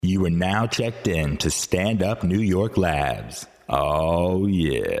You are now checked in to Stand Up New York Labs. Oh,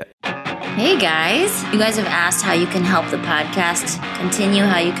 yeah. Hey guys, you guys have asked how you can help the podcast continue,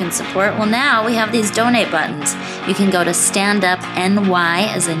 how you can support. Well, now we have these donate buttons. You can go to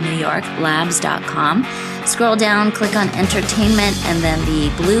standupny as in New York, labs.com. Scroll down, click on entertainment, and then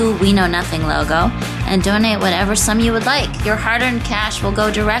the blue We Know Nothing logo, and donate whatever sum you would like. Your hard-earned cash will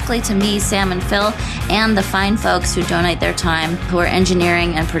go directly to me, Sam, and Phil, and the fine folks who donate their time, who are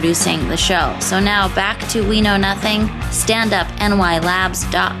engineering and producing the show. So now back to We Know Nothing,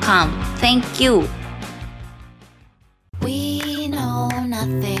 standupnylabs.com. Thank you. We know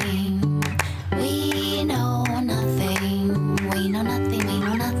nothing. We know nothing. We know nothing. We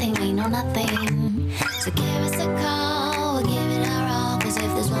know nothing. We know nothing. So give us a call. We'll give it our all. 'Cause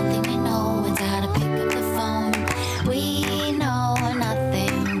if there's one thing we know, it's how to pick up the phone. We know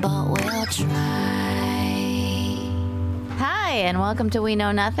nothing, but we'll try. Hi, and welcome to We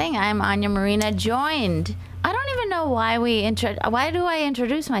Know Nothing. I'm Anya Marina, joined. I don't even know why why do I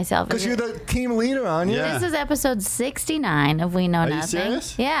introduce myself? Because you're the team leader, Anya. Yeah. This is episode 69 of We Know Are Nothing. you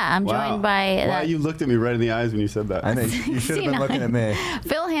serious? Yeah, I'm joined by... Wow, you looked at me right in the eyes when you said that. I know. You should have been looking at me.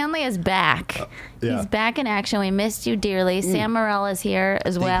 Phil Hanley is back. Yeah. He's back in action. We missed you dearly. Sam Morrell is here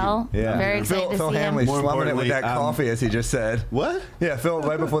as well. Yeah. Very excited to Phil see Hanley's him. More slumming it with that importantly, coffee, as he just said. What? Yeah, Phil,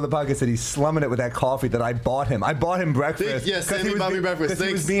 right before the podcast, said he's slumming it with that coffee that I bought him. I bought him breakfast. Yeah, Sammy bought me breakfast. Because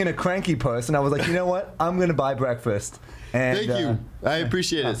he was Thanks. being a cranky person. I was like, you know what? I'm going to buy breakfast. And, Thank you. I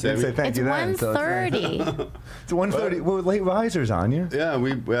appreciate it, I was gonna Sammy. say thank It's you then. So 1:30. It's 1:30. We're late risers, Anya. Yeah,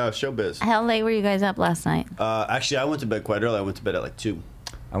 showbiz. How late were you guys up last night? Actually, I went to bed quite early. I went to bed at like 2.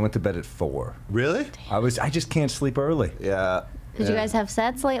 I went to bed at 4. Really? I just can't sleep early. Yeah. Did you guys have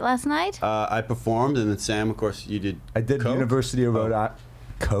sets late last night? I performed, and then Sam, of course, you did. I did Coke? University of Rhode Island.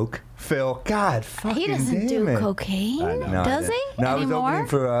 Coke? Phil, God, fucking He doesn't damn do it. cocaine, I know. No, I does didn't. he? No, I was Anymore? opening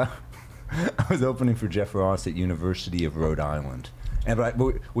for I was opening for Jeff Ross at University of Rhode Island. And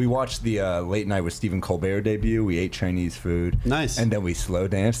we watched the late night with Stephen Colbert debut. We ate Chinese food. Nice. And then we slow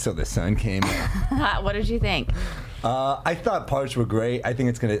danced till the sun came up. What did you think? I thought parts were great. I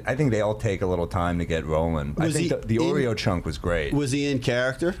think they all take a little time to get rolling. Was I think he the Oreo chunk was great. Was he in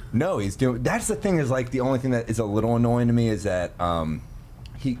character? No, he's doing. That's the thing. Is like the only thing that is a little annoying to me is that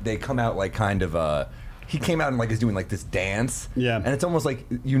they come out like kind of he came out and like is doing like this dance. Yeah. And it's almost like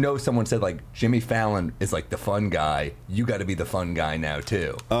someone said like Jimmy Fallon is like the fun guy. You got to be the fun guy now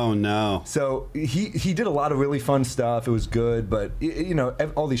too. Oh no. So he did a lot of really fun stuff. It was good, but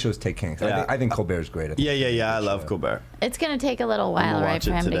all these shows take kinks. Yeah. I think Colbert's great at that. Yeah. I love Colbert. It's going to take a little while, gonna right, watch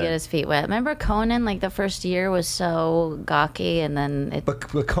for it him to today. get his feet wet. Remember Conan, like the first year was so gawky, and then it... But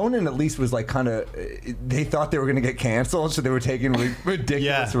Conan at least was like kind of. They thought they were going to get canceled, so they were taking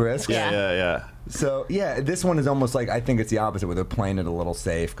ridiculous risks. Yeah. So yeah, this one is almost like I think it's the opposite, where they're playing it a little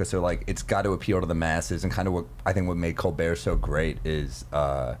safe because they're like it's got to appeal to the masses, and kind of what I think what made Colbert so great is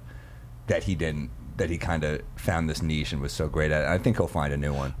that he kind of found this niche and was so great at it. I think he'll find a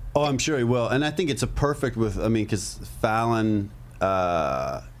new one. Oh, I'm sure he will, and I think it's a perfect because Fallon.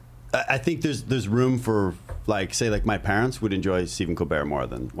 I think there's room for like my parents would enjoy Stephen Colbert more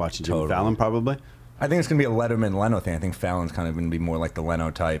than watching Jimmy Totally. Fallon probably. I think it's going to be a Letterman-Leno thing. I think Fallon's kind of going to be more like the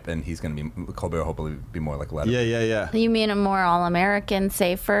Leno type, and he's going to be Colbert. Hopefully, be more like Letterman. Yeah. You mean a more all-American,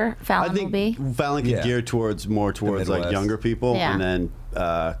 safer Fallon I think will be? Fallon could Yeah. gear more towards like Midwest. younger people, Yeah. and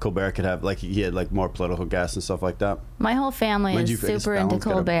then Colbert could have he had like more political guests and stuff like that. My whole family Mind is you, I guess super into Fallon's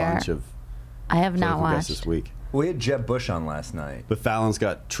got a Colbert. bunch of I have not political guests watched. this week, We had Jeb Bush on last night. but Fallon's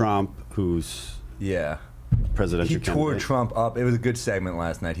got Trump, who's Yeah. presidential He tore candidate. Trump up. It was a good segment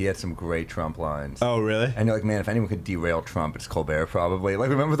last night. He had some great Trump lines. Oh, really? And you're like, man, if anyone could derail Trump, it's Colbert probably. Like,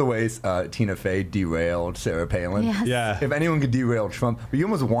 remember the ways Tina Fey derailed Sarah Palin? Yes. Yeah. If anyone could derail Trump, but you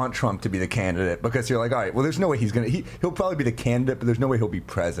almost want Trump to be the candidate because you're like, all right, well, there's no way he'll probably be the candidate, but there's no way he'll be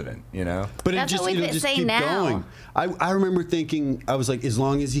president, you know? But That's it'll what we just say keep now. going. I remember thinking, I was like, as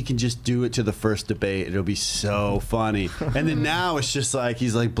long as he can just do it to the first debate, it'll be so funny. And then now it's just like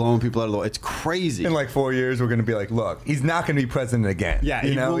he's like blowing people out of the way. It's crazy. In like 4 years, we're going to be like, look, he's not going to be president again. Yeah,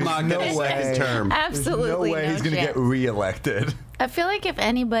 you he know? will There's not get a second term. There's Absolutely no way he's going to get reelected. I feel like if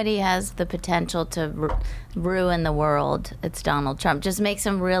anybody has the potential to ruin the world, it's Donald Trump. Just make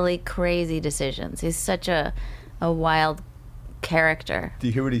some really crazy decisions. He's such a wild character. Do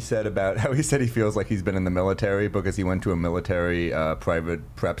you hear what he said about how he said he feels like he's been in the military because he went to a military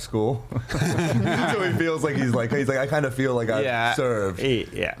private prep school? So he feels like he's like I kind of feel like I've served.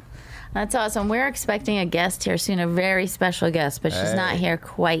 Yeah. That's awesome. We're expecting a guest here soon, a very special guest, but she's not here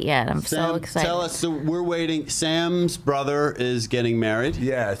quite yet. I'm so Sam, excited. tell us. So we're waiting. Sam's brother is getting married.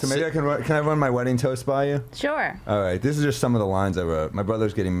 Yeah, so maybe can I run my wedding toast by you? Sure. All right, this is just some of the lines I wrote. My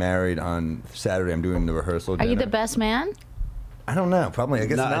brother's getting married on Saturday. I'm doing the rehearsal Are you dinner. the best man? I don't know. Probably. I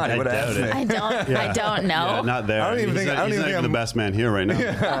guess No, not. I He would have asked doubt me. it. I don't know. Yeah, not there. I don't even he's think- not, I don't he's even not think even the I'm- best man here right now.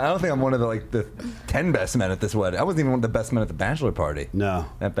 I don't think I'm one of the 10 best men at this wedding. I wasn't even one of the best men at the bachelor party. No.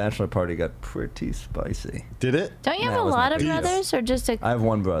 That bachelor party got pretty spicy. Did it? Don't you No, have it a wasn't lot a of big deal. brothers, or just a? I have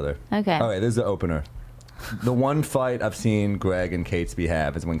one brother. Okay. All right, this is the opener. The one fight I've seen Greg and Catesby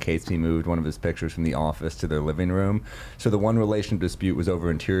have is when Catesby moved one of his pictures from the office to their living room. So the one relationship dispute was over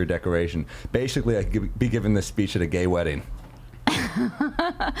interior decoration. Basically, I could be given this speech at a gay wedding.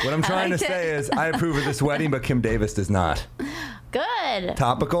 What I'm trying to say is, I approve of this wedding, but Kim Davis does not. Good.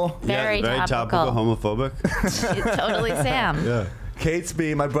 Topical? Very yeah, very topical, homophobic. Totally Sam. Yeah.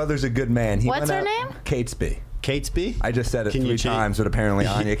 Catesby, my brother's a good man. He What's went her out- name? Catesby. Catesby? I just said it Can you 3 change- times, but apparently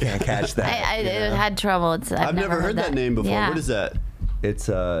Anya can't catch that. I had trouble. I've never heard that name before. Yeah. What is that? It's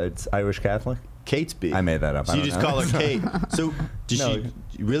Irish Catholic. Catesby. I made that up. So I you don't just know. call her Kate. So did No.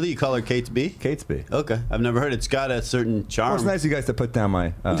 she really? You call her Catesby? Catesby. Okay, I've never heard. It's got a certain charm. Well, it's nice of you guys to put down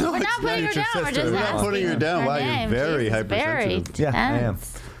my. We're it's not putting her your down. We're sister. just We're not asking putting her down. Wow, you're name. very She's hypersensitive. Very Yeah, I am.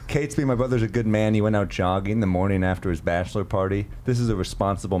 tense. Catesby, my brother's a good man. He went out jogging the morning after his bachelor party. This is a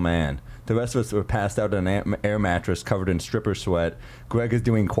responsible man. The rest of us were passed out on an air mattress covered in stripper sweat. Greg is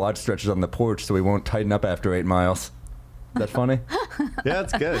doing quad stretches on the porch so he won't tighten up after 8 miles. Is that funny? Yeah,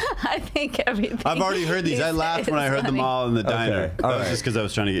 it's good. I think everything. I've already heard these. you I laughed said when I is heard them funny. all in the diner. Okay, That all was right. just because I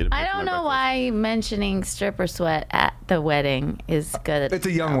was trying to get. I don't know why mentioning stripper sweat at the wedding is good. It's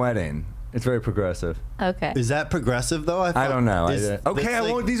a young wedding. It's very progressive. Okay. Is that progressive though? I don't know. It's Okay, I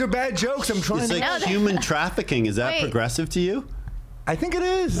like- won't. These are bad jokes. I'm trying It's to. like No, that- human trafficking. Is that Wait. progressive to you? I think it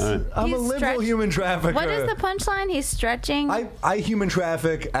is. All right. I'm a He's liberal stretch- human trafficker. What is the punchline? He's stretching. I human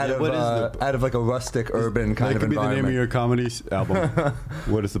traffic out Yeah, of what is the- out of like a rustic urban kind That of could be the environment. name of your comedy album.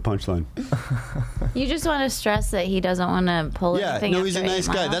 What is the punchline? You just want to stress that he doesn't want to pull Yeah, anything. no, he's a after 8 nice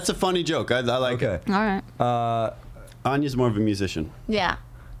guy. miles. That's a funny joke. I like Okay. it. All right. Anya's more of a musician. Yeah.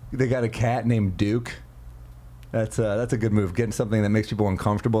 They got a cat named Duke. That's a good move. Getting something that makes people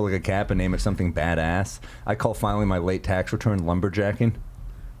uncomfortable, like a cat, and name it something badass. I call filing my late tax return lumberjacking.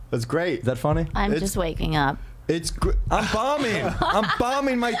 That's great. Is that funny? I'm It's- just waking up. It's I'm bombing. I'm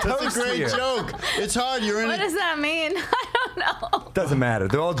bombing my toast That's a great here. joke. It's hard. You're in What it. does that mean? I don't know. Doesn't matter.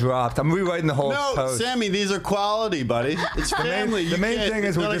 They're all dropped. I'm rewriting the whole No, post. Sammy, these are quality, buddy. It's family. The main thing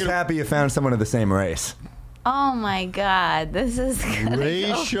is we're just happy you found someone of the same race. Oh my God. This is gonna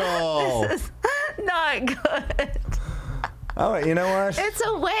Racial. Go. This is not good. All right, you know what? It's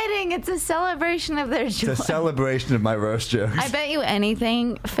a wedding. It's a celebration of their joy. It's a celebration of my roast jokes. I bet you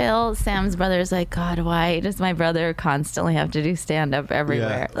anything, Phil, Sam's brother is like, God, why does my brother constantly have to do stand up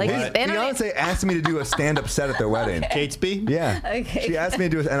everywhere? Yeah. Like, What? they don't Beyonce asked me to do a stand-up set at their wedding. Catesby? Yeah. Okay. She asked me to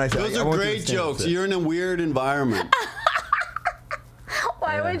do it, and I said, Those I are won't do a great stand-up jokes. set. You're in a weird environment.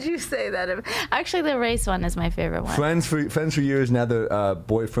 Why would you say that? Actually, the race one is my favorite one. Friends for years, now they're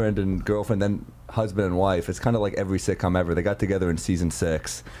boyfriend and girlfriend, then husband and wife. It's kind of like every sitcom ever. They got together in season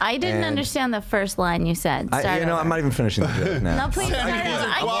 6. I didn't And understand the first line you said. Start over. I'm not even finishing the joke now. No, please start These are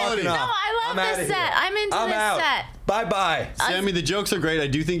over. quality. No, I love I'm outta this here. set. I'm into I'm this out. set. Bye-bye. Sammy, the jokes are great. I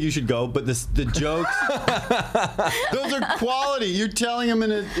do think you should go, but the jokes, those are quality. You're telling them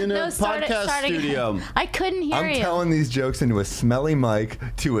in a No, start podcast again. studio. I couldn't hear I'm you. telling these jokes into a smelly mic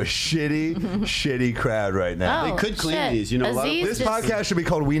to a shitty, shitty crowd right now. Oh, They could clean shit. these, you know, a lot of- Aziz This just- podcast should be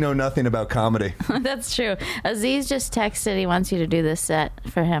called We Know Nothing About Comedy. That's true. Aziz just texted. He wants you to do this set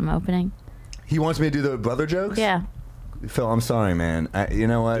for him opening. He wants me to do the brother jokes? Yeah. Phil, I'm sorry, man. You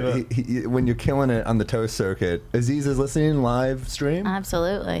know what? Do it. When you're killing it on the toast circuit, Aziz is listening live stream.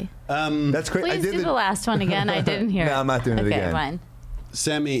 Absolutely. That's great. Please do the last one again. I didn't hear it. No, I'm not doing it okay, again. Fine.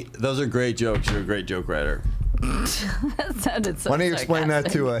 Sammy, those are great jokes. You're a great joke writer. That sounded so Why don't you explain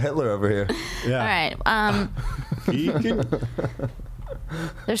that sarcastic. to Hitler over here? Yeah. All right. He can-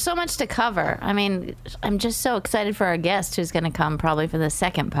 There's so much to cover. I mean, I'm just so excited for our guest who's going to come probably for the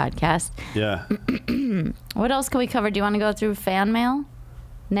second podcast. yeah. What else can we cover? Do you want to go through fan mail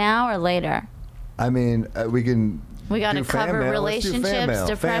now or later? I mean, we can. We got to do fan cover mail. Let's do fan relationships, mail. Fan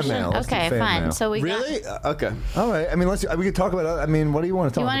depression. mail. Let's do Okay, fan fine. mail. So we got. Really? Okay. All right. I mean, we could talk about. I mean, what do you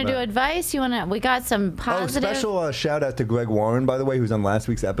want to talk You about? want to do advice? You want to? We got some Oh, positive. special shout out to Greg Warren, by the way, who's on last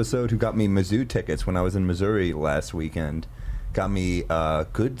week's episode, who got me Mizzou tickets when I was in Missouri last weekend. Got me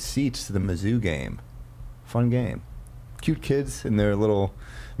good seats to the Mizzou game. Fun game. Cute kids in their little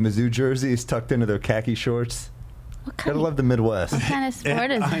Mizzou jerseys tucked into their khaki shorts. What Gotta kind, love the Midwest. what kind of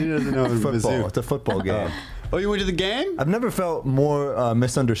sport is I it? doesn't know Football. It's a football game. Oh, you went to the game? I've never felt more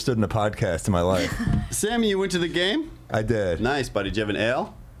misunderstood in a podcast in my life. Sammy, you went to the game? I did. Nice, buddy. Did you have an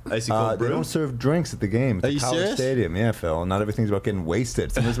ale? Icy cold They brew? don't serve drinks at the game. It's Are a you college serious? stadium. Yeah, Phil. Not everything's about getting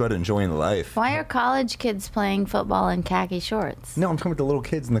wasted. Something's about enjoying life. Why are college kids playing football in khaki shorts? No, I'm talking about the little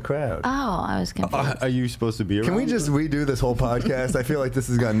kids in the crowd. Oh, I was confused. Are you supposed to be around? Can we just redo this whole podcast? I feel like this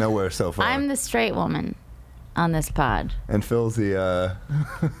has gone nowhere so far. I'm the straight woman on this pod. And Phil's the.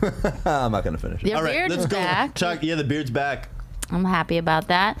 I'm not going to finish it. Your All right, beard let's is go. back. Chuck, yeah, the beard's back. I'm happy about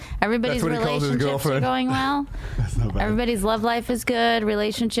that. Everybody's That's what he calls his relationships are girlfriend. going well. That's not bad. Everybody's love life is good.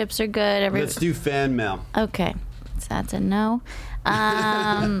 Relationships are good. Let's do fan mail. Okay, so that's a no.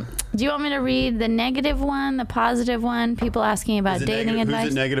 Do you want me to read the negative one, the positive one? People asking about Is it dating negative? advice.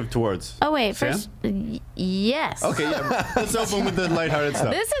 Who's it negative towards? Oh wait, Sam? first, yes. Okay, yeah. Let's open with the lighthearted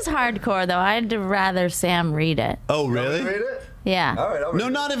stuff. This is hardcore though. I'd rather Sam read it. Oh, really? Read it? Yeah. All right. I'll read No,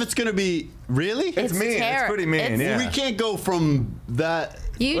 it. not if it's going to be... Really? It's mean. It's pretty mean. It's- Yeah. We can't go from that...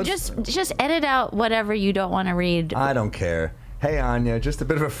 You just edit out whatever you don't want to read. I don't care. Hey, Anya, just a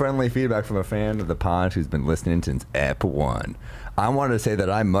bit of a friendly feedback from a fan of the pod who's been listening since Ep 1. I wanted to say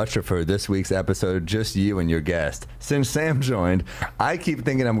that I much prefer this week's episode, just you and your guest. Since Sam joined, I keep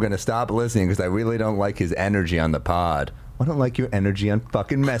thinking I'm going to stop listening because I really don't like his energy on the pod. I don't like your energy on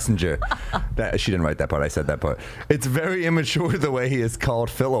fucking Messenger. She didn't write that part. I said that part. It's very immature the way he has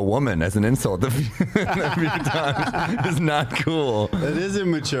called Phil a woman as an insult a few times. It's not cool. It is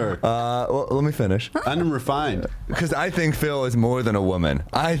immature. Well, let me finish. Unrefined. Because I think Phil is more than a woman.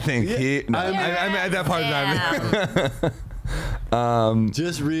 I think he... No, I mean, that part is not...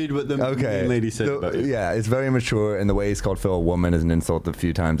 Just read what the Okay. lady said about you. Yeah, it's very immature, and the way he's called Phil a woman as an insult a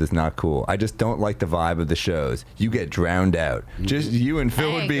few times is not cool. I just don't like the vibe of the shows. You get drowned out. Just you and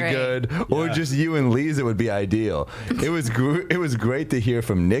Phil I would be agree. good, or Yeah. just you and Lisa would be ideal. It was great to hear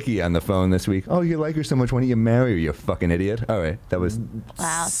from Nikki on the phone this week. Oh, you like her so much, why don't you marry her, you fucking idiot? All right, that was...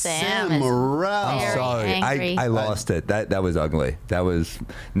 Wow, Sam Sam is Morrell. very Sorry, angry. I lost it. That was ugly. That was...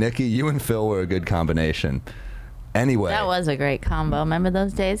 Nikki, you and Phil were a good combination. Anyway. That was a great combo. Remember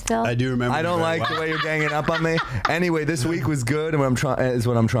those days, Phil? I do remember. I don't very like well. the way you're ganging up on me. Anyway, this week was good, and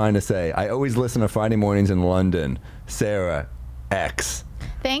what I'm trying to say. I always listen to Friday mornings in London. Sarah, X.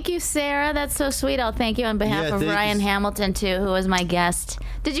 Thank you, Sarah. That's so sweet. I'll thank you on behalf Yeah, of thank Ryan you. Hamilton, too, who was my guest.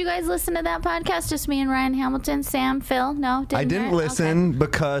 Did you guys listen to that podcast? Just me and Ryan Hamilton? Sam, Phil? No? I didn't hear it? listen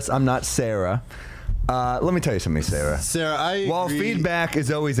because I'm not Sarah. Let me tell you something, Sarah. Sarah, I While agree. feedback is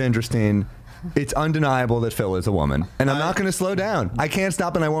always interesting, it's undeniable that Phil is a woman, and I'm not going to slow down. I can't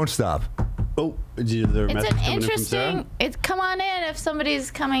stop, and I won't stop. Oh, is there a It's message an coming in from interesting. Sarah? Come on in if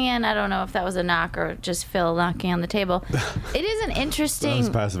somebody's coming in. I don't know if that was a knock or just Phil knocking on the table. It is an That was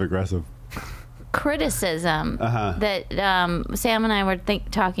interesting passive aggressive. criticism Uh-huh. that Sam and I were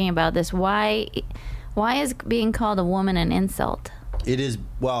talking about this. Why is being called a woman an insult? It is,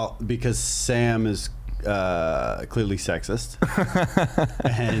 well, because Sam is clearly sexist,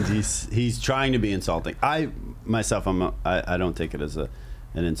 and he's trying to be insulting. I don't take it as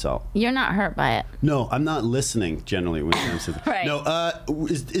an insult. You're not hurt by it. No, I'm not listening generally when Sam says. Right. No,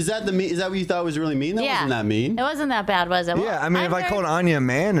 is that is that what you thought was really mean? That Yeah. wasn't that mean. It wasn't that bad, was it? Yeah, I mean, if I heard- called Anya a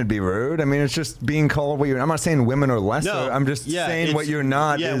man, it'd be rude. I mean, it's just being called what you're... I'm not saying women are lesser. No, I'm just yeah, saying it's- what you're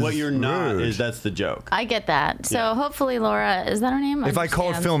not Yeah, is what you're not rude. is that's the joke. I get that. So Yeah. hopefully Laura, is that her name? If I called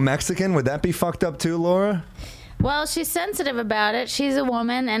Understands. Phil Mexican, would that be fucked up too, Laura? Well, she's sensitive about it. She's a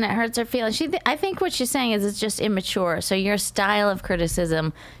woman, and it hurts her feelings. I think what she's saying is it's just immature. So your style of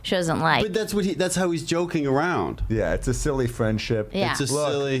criticism she doesn't like. But that's how he's joking around. Yeah, it's a silly friendship. Yeah. It's a Look,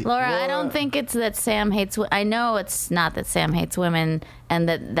 silly. Laura, I don't think it's that Sam hates. I know it's not that Sam hates women, and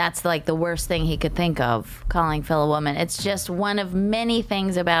that's like the worst thing he could think of, calling Phil a woman. It's just one of many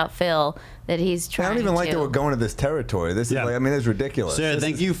things about Phil that he's I trying. don't even like to. that we're going to this territory. This is Yeah. like, I mean, it's ridiculous. Sarah, This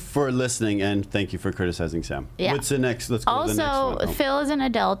thank is- you for listening, and thank you for criticizing Sam. Yeah. What's the next? Let's go to the next Also, one. Phil is an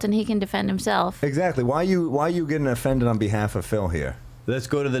adult and he can defend himself. Exactly. Why are you getting offended on behalf of Phil here? Let's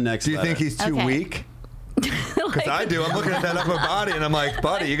go to the next. Do you letter. think he's too Okay. weak? Because I do. I'm looking at that upper body, and I'm like,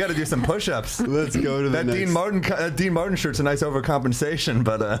 buddy, you got to do some push-ups. Let's go to the That next. Dean Martin shirt's a nice overcompensation,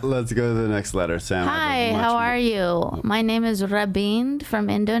 but Let's go to the next letter, Sam. Hi, how are you? My name is Rabind from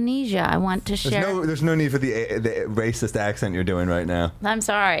Indonesia. I want to share. there's no need for the racist accent you're doing right now. I'm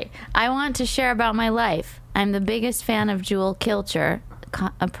sorry. I want to share about my life. I'm the biggest fan of Jewel Kilcher,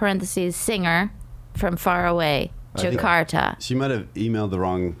 parentheses, singer from far away, think- Jakarta. She might have emailed the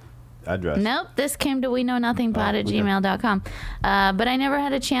wrong address. Nope, this came to weknownothingpod@gmail.com. But I never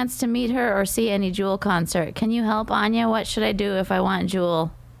had a chance to meet her or see any Jewel concert. Can you help, Anya? What should I do if I want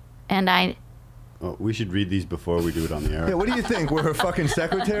Jewel? And I Oh, we should read these before we do it on the air. Yeah, what do you think? We're her fucking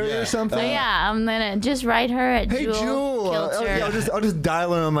secretary or something? So yeah, I'm gonna just write her at Hey, Jewel. Jewel. Kilter. I'll just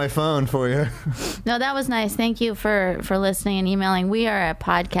dial her on my phone for you. No, that was nice. Thank you for listening and emailing. We are a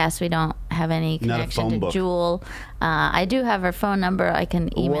podcast. We don't have any Not a connection phone to book. Jewel. I do have her phone number. I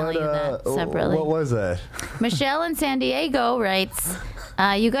can email you that separately. What was that? Michelle in San Diego writes,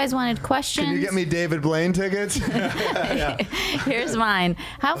 you guys wanted questions. Can you get me David Blaine tickets? Here's mine.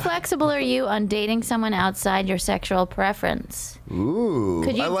 How flexible are you on dating someone outside your sexual preference? Ooh,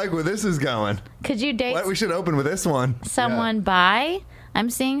 Could you- I like where this is going. Could you date We should open with this one. someone bi?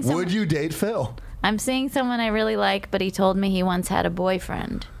 I'm seeing someone. Would you date Phil? I'm seeing someone I really like, but he told me he once had a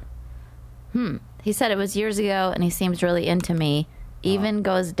boyfriend. He said it was years ago, and he seems really into me. Even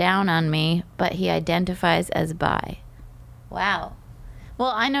goes down on me, but he identifies as bi. Wow.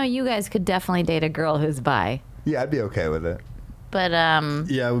 Well, I know you guys could definitely date a girl who's bi, Yeah, I'd be okay with it. but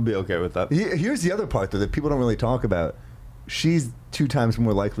Yeah, I would be okay with that. Here's the other part, though, that people don't really talk about. She's 2 times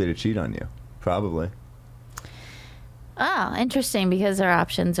more likely to cheat on you. Probably. oh, interesting because their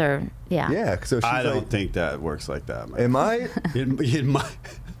options are Yeah, so she's I don't like, think that works like that. Man. it might. It might.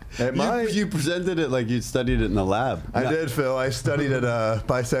 It might. You presented it like you studied it in the lab. I No, did, Phil. I studied at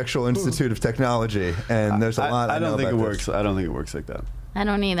Bisexual Institute of Technology, and there's a lot I don't know think it about works. this. I don't think it works like that. I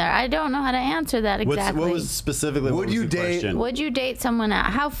don't either. I don't know how to answer that exactly. What was specifically? Would what was you the date- question? Would you date someone out?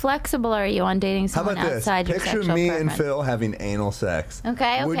 How flexible are you on dating How someone about this? outside your Picture sexual me preference? and Phil having anal sex.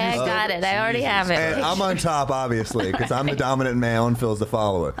 Okay, Would I you got it. I already have it. And I'm on top, obviously, because I'm the dominant male and Phil's the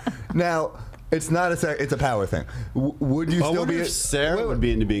follower. Now, it's not it's a power thing. Would you I still wonder be? if Sarah would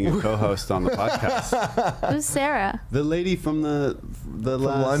be into being a co-host on the podcast. Who's Sarah? The lady from the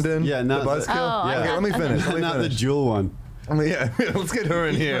last London? Yeah, not The Buzzkill? Oh, I Okay, thought- let me finish. Let me not the finish. Jewel one. Yeah, let's get her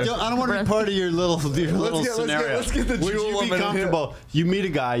in here. I don't want to be part of your little scenario. let's get the Would Jewel you woman be in here. comfortable? You meet a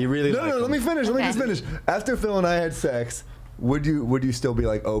guy you really like. No, him. let me finish. Let me Okay. just finish. After Phil and I had sex, would you still be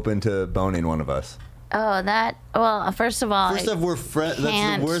like open to boning one of us? Oh, that. Well, first of all, First off, we're friends. That's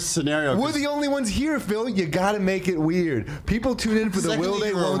can't. the worst scenario. We're the only ones here, Phil. You got to make it weird. People tune in for the will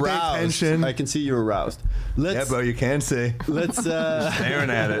they, won't they tension. I can see you're aroused. Yeah, Let's bro, you can see. let's Staring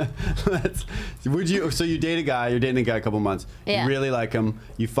at it. would you? So you date a guy. You're dating a guy a couple months. Yeah. You really like him.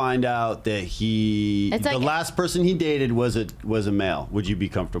 You find out that the It's like- last person he dated was a male. Would you be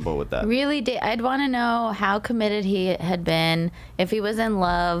comfortable with that? really, I'd want to know how committed he had been, if he was in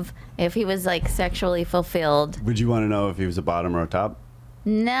love, if he was like sexually fulfilled. Would you want to know if he was a bottom or a top?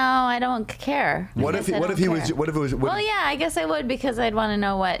 No, I don't care. What I if guess I what don't if he was? care. What if it was? Well, yeah, I guess I would because I'd want to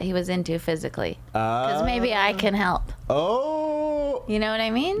know what he was into physically. Because maybe I can help. Oh. You know what I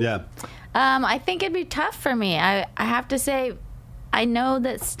mean? Yeah. I think it'd be tough for me. I have to say, I know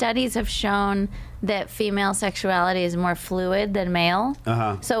that studies have shown that female sexuality is more fluid than male.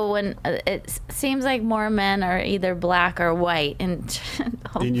 Uh-huh. So when it seems like more men are either black or white, and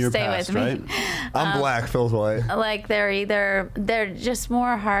In your stay past, with me. right? I'm black, Phil's white. Like they're just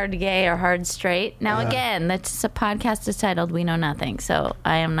more hard gay or hard straight. Now again, that's a podcast is titled "We Know Nothing," so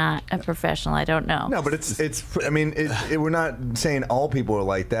I am not a professional. I don't know. No, but it's. I mean, we're not saying all people are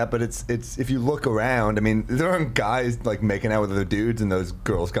like that, but it's. If you look around, I mean, there aren't guys like making out with other dudes in those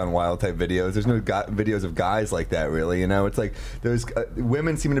Girls Gone Wild type videos. There's no videos of guys like that, really. You know, it's like there's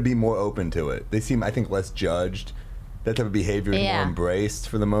women seem to be more open to it. They seem, I think, less judged. That type of behavior is Yeah. more embraced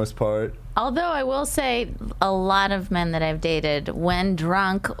for the most part. Although I will say a lot of men that I've dated, when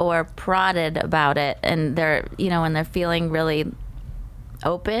drunk or prodded about it, and they're, when they're feeling really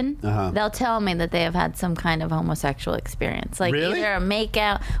open, they'll tell me that they have had some kind of homosexual experience. Like Really? either a make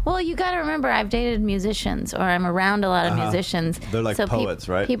out. Well, you got to remember, I've dated musicians, or I'm around a lot of musicians. They're like So poets,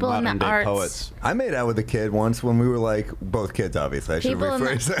 right? People in Modern the day arts. poets. I made out with a kid once when we were like both kids. Obviously, I should People in the-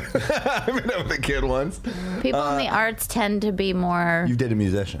 rephrase that. I made out with a kid once. People in the arts tend to be more. You dated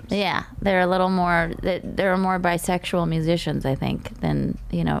musicians. Yeah, they're a little more. They're more bisexual musicians, I think, than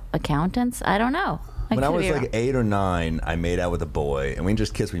accountants. I don't know. When I could was be like wrong. 8 or 9, I made out with a boy, and we didn't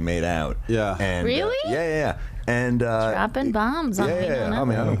just kissed. We made out. Yeah. And, Really? Yeah. And Dropping bombs on me. Yeah. I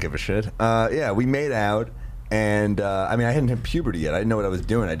mean, I don't give a shit. Yeah, we made out, and I mean, I hadn't hit puberty yet. I didn't know what I was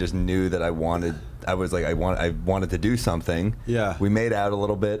doing. I just knew that I wanted. I was like, I wanted to do something. Yeah. We made out a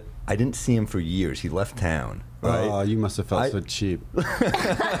little bit. I didn't see him for years. He left town. Right. Oh, you must have felt so cheap.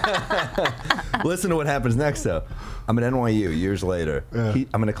 Listen to what happens next, though. I'm at NYU years later.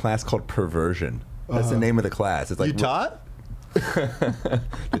 I'm in a class called Perversion. That's the name of the class. It's like You taught?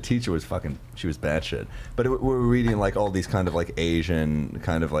 the teacher was she was batshit. But we're reading like all these kind of like Asian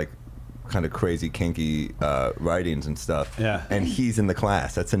kind of like kind of crazy, kinky writings and stuff. Yeah. And he's in the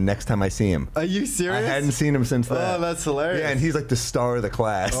class. That's the next time I see him. Are you serious? I hadn't seen him since then. Oh, that's hilarious. Yeah, and he's like the star of the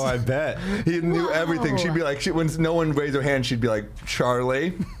class. Oh, I bet. He knew everything. She'd be like, when no one raised her hand, she'd be like,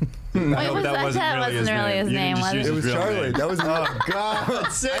 Charlie. Wait, that wasn't really his name, was it? It was Charlie. That was Oh God!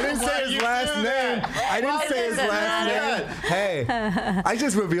 I didn't say his last name. I didn't say his last name. Hey, I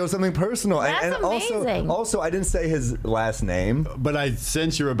just revealed something personal. That's and amazing. also, I didn't say his last name. But I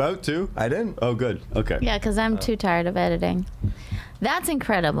sense you're about to. I didn't. Oh, good. Okay. Yeah, because I'm too tired of editing. That's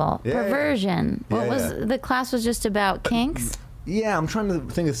incredible. Yeah, Perversion. yeah. What Yeah, was yeah. the class was just about kinks? Yeah, I'm trying to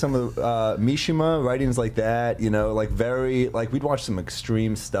think of some of the Mishima writings like that. You know, like very like we'd watch some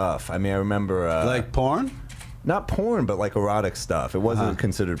extreme stuff. I mean, I remember Like porn? not porn, but like erotic stuff. It wasn't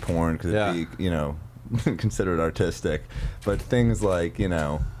considered porn because it'd be, you know, considered artistic. But things like, you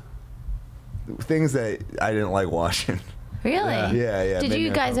know, things that I didn't like watching. Really? Yeah, yeah. Did made you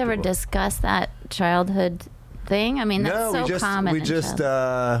me guys ever uncomfortable. discuss that childhood thing? I mean, that's No, so common. we in just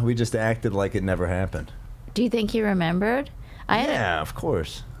childhood. we just acted like it never happened. Do you think you remembered? I had Yeah, of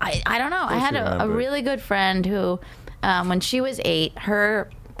course. I don't know. I course had you a remember. really good friend who, when she was 8, her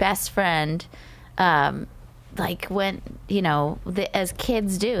best friend, like went, you know, as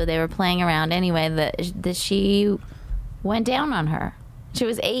kids do, they were playing around anyway, that she went down on her. She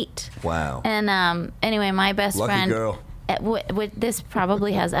was 8. Wow. And anyway, my best Lucky friend. girl. This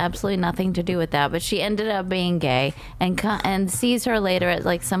probably has absolutely nothing to do with that, but she ended up being gay and sees her later at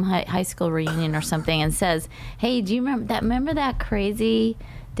like some high school reunion or something and says, "Hey, do you remember that crazy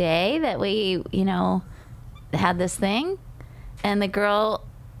day that we, you know, had this thing?" And the girl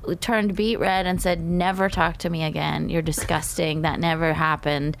turned beet red and said, "Never talk to me again. You're disgusting. That never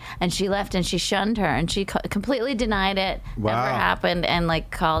happened." And she left and she shunned her and she completely denied it. Wow. Never happened, and like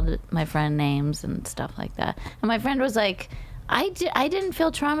called my friend names and stuff like that. And my friend was like, I didn't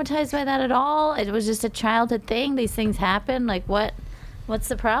feel traumatized by that at all. It was just a childhood thing. These things happen. Like what's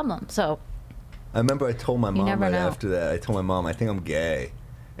the problem? So I remember I told my mom never right know. after that. I told my mom I think I'm gay,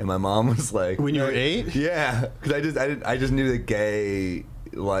 and my mom was like, When you were 8? Yeah, because I just knew that gay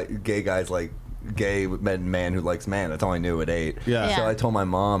guys like gay man who likes man. That's all I knew at 8. Yeah. So Yeah. I told my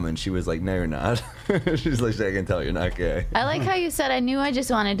mom, and she was like, "No, you're not." She's like, "I can tell you're not gay." I like how you said I knew I just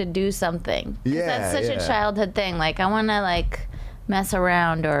wanted to do something. 'Cause Yeah, that's such yeah. a childhood thing. Like I want to like mess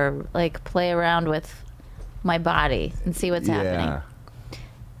around or like play around with my body and see what's happening.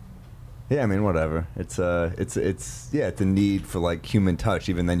 Yeah, I mean, whatever. It's a need for like human touch.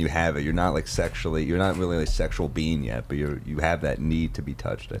 Even then, you have it. You're not like sexually. You're not really a sexual being yet, but you have that need to be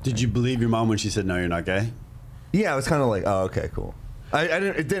touched. I think. Did you believe your mom when she said no, you're not gay? Yeah, I was kind of like, oh, okay, cool. I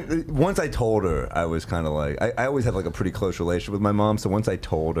didn't. It didn't. Once I told her, I was kind of like, I always had like a pretty close relationship with my mom. So once I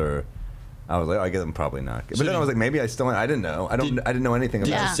told her, I was like, oh, I guess I'm probably not gay. But So then I was like, maybe I still. I didn't know. I didn't know anything Did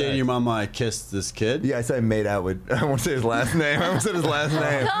about. you Yeah. say to your mom, I kissed this kid? Yeah, I said I made out with. I won't say his last name. I won't say his last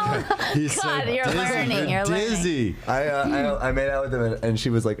name. He God, you're learning. You're learning. dizzy. I made out with him, and she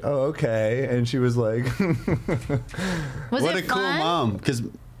was like, "Oh, okay," and she was like, Was What it a cool fun? mom.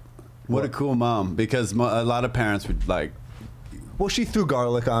 What a cool mom. Because a lot of parents would like. "Well, she threw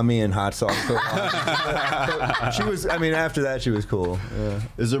garlic on me and hot sauce." So she was. I mean, after that, she was cool. Yeah.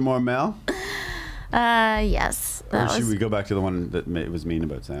 Is there more Mel? Yes. Or That should was, we go back to the one that was mean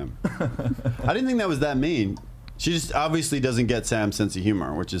about Sam? I didn't think that was that mean. She just obviously doesn't get Sam's sense of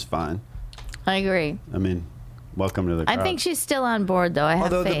humor, which is fine. I agree. I mean, welcome to the crowd. I think she's still on board, though. I have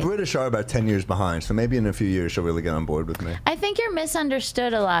Although faith. the British are about 10 years behind, so maybe in a few years she'll really get on board with me. I think you're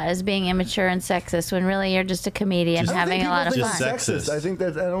misunderstood a lot as being immature and sexist when really you're just a comedian Just- having a lot of Just fun. sexist. I think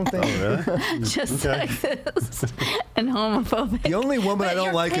that I don't think. Really? Just Okay. sexist and homophobic. The only woman I But don't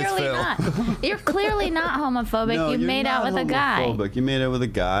you're like is clearly Phil. not. You're clearly not homophobic. No, you you're made out not with a guy. homophobic. You made out with a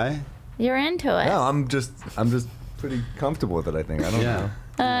guy. You're into it. No, I'm just pretty comfortable with it. I think. I don't know.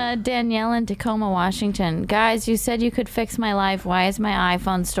 Danielle in Tacoma, Washington. Guys, you said you could fix my life. Why is my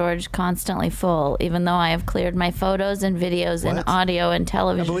iPhone storage constantly full, even though I have cleared my photos and videos and What? audio and I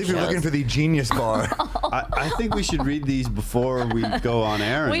television believe you're shows? looking for the genius bar. I think we should read these before we go on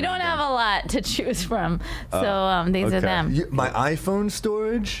air. We don't have a lot to choose from, so these are okay. them. My iPhone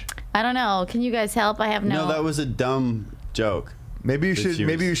storage. I don't know. Can you guys help? I have No, that was a dumb joke. Maybe you should. It's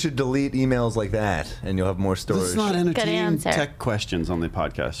Maybe yours. you should delete emails like that, and you'll have more storage. Let's not entertain answer. tech questions on the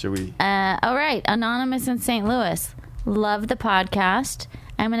podcast, shall we? All right, Anonymous in St. Louis. Love the podcast.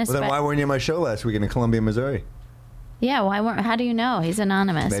 I'm gonna. Well, then why weren't you at my show last week in Columbia, Missouri? Yeah, why weren't? How do you know he's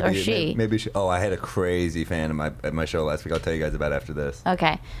anonymous or she? Maybe she. Oh, I had a crazy fan at my show last week. I'll tell you guys about it after this.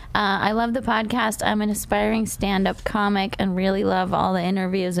 Okay. I love the podcast. I'm an aspiring stand-up comic and really love all the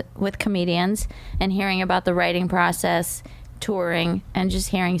interviews with comedians and hearing about the writing process, touring and just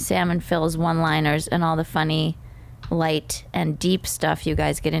hearing Sam and Phil's one-liners and all the funny, light, and deep stuff you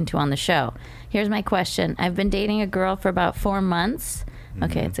guys get into on the show. Here's my question. I've been dating a girl for about 4 months.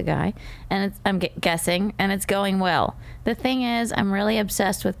 Okay, it's a guy. And I'm guessing, and it's going well. The thing is, I'm really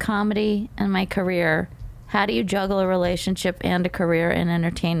obsessed with comedy and my career. How do you juggle a relationship and a career in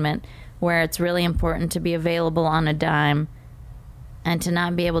entertainment where it's really important to be available on a dime and to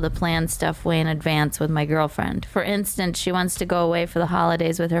not be able to plan stuff way in advance with my girlfriend? For instance, she wants to go away for the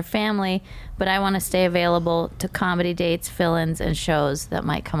holidays with her family, but I want to stay available to comedy dates, fill-ins, and shows that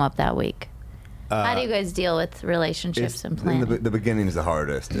might come up that week. How do you guys deal with relationships and planning? The beginning is the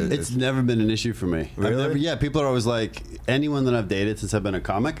hardest. It's never been an issue for me. Really? People are always like, anyone that I've dated since I've been a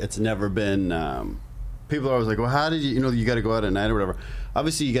comic, it's never been, people are always like, well, how did you got to go out at night or whatever.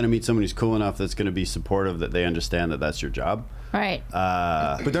 Obviously, you got to meet someone who's cool enough that's going to be supportive, that they understand that that's your job. Right.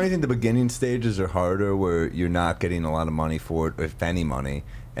 But don't you think the beginning stages are harder where you're not getting a lot of money for it, if any money,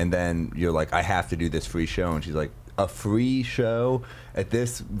 and then you're like, I have to do this free show, and she's like, a free show at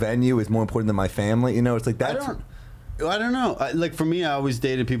this venue is more important than my family? You know, it's like that's... I don't know. Like for me, I always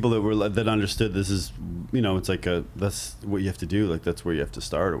dated people that understood this is, it's like that's what you have to do. Like that's where you have to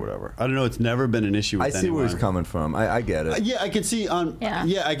start or whatever. I don't know. It's never been an issue with anyone. I see where he's coming from. I get it. Yeah, I can see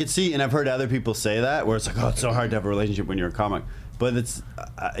I could see, and I've heard other people say that where it's like, oh, it's so hard to have a relationship when you're a comic. But it's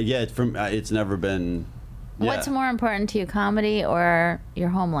it's never been. Yeah. What's more important to you, comedy or your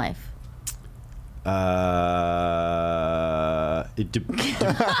home life? It That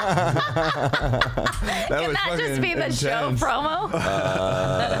Can that just be the show promo?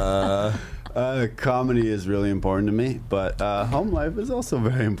 Comedy is really important to me, but home life is also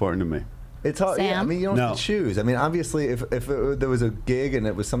very important to me. It's hard. Sam? Yeah, I mean, you don't have to choose. I mean, obviously, if there was a gig and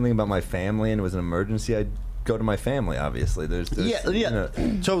it was something about my family and it was an emergency, I'd go to my family. Obviously, there's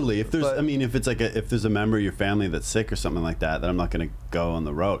Totally. If there's, if it's like if there's a member of your family that's sick or something like that, then I'm not going to go on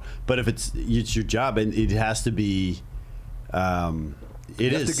the road. But if it's your job and it has to be, you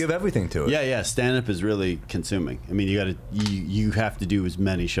have to give everything to it. Yeah. Stand up is really consuming. I mean, you have to do as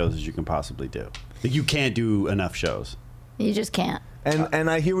many shows as you can possibly do. Like you can't do enough shows. You just can't. And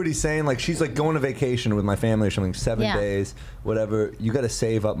I hear what he's saying. Like she's like going to vacation with my family or something, 7 days, whatever. You got to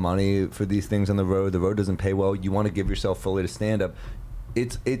save up money for these things on the road. The road doesn't pay well. You want to give yourself fully to stand up.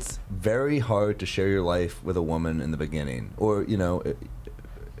 It's very hard to share your life with a woman in the beginning, or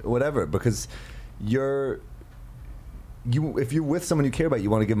whatever, because if you're with someone you care about, you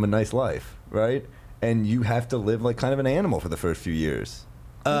want to give them a nice life, right? And you have to live like kind of an animal for the first few years.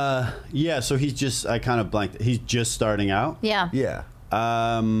 So I kind of blanked. He's just starting out. Yeah.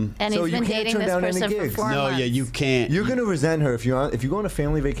 And so he's been dating this person for 4 months. No, yeah, you can't. You're going to resent her if you go on a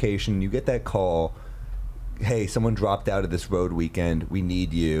family vacation, you get that call, hey, someone dropped out of this road weekend, we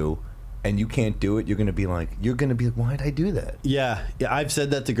need you, and you can't do it. You're going to be like, why did I do that? Yeah, I've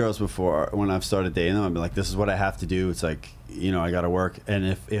said that to girls before when I've started dating them. I've been like, this is what I have to do. It's like, I got to work.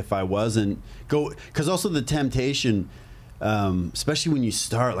 And if I wasn't because also the temptation. Especially when you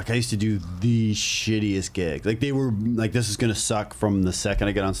start, like I used to do the shittiest gigs. Like they were like, this is gonna suck from the second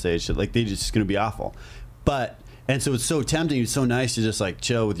I get on stage. Like they just gonna be awful. And so it's so tempting. It's so nice to just like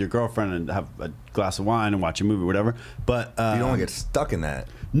chill with your girlfriend and have a glass of wine and watch a movie or whatever. But you don't want to get stuck in that.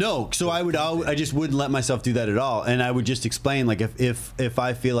 No, so I just wouldn't let myself do that at all, and I would just explain like if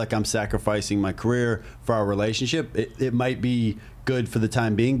I feel like I'm sacrificing my career for our relationship, it might be good for the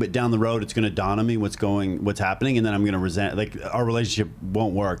time being, but down the road it's going to dawn on me what's happening, and then I'm going to resent. Like our relationship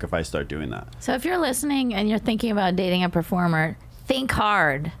won't work if I start doing that. So if you're listening and you're thinking about dating a performer, think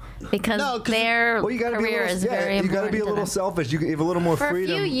hard, because their career is very important. You got to be a little selfish. You have a little more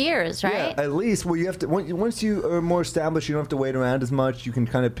freedom for a few years, right? Yeah, at least. Well, you have to once you are more established, you don't have to wait around as much. You can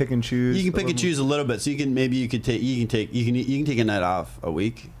kind of pick and choose. You can pick and choose a little bit. So you can take a night off a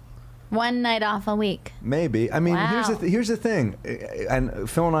week. One night off a week. Maybe. I mean, wow. here's the thing, and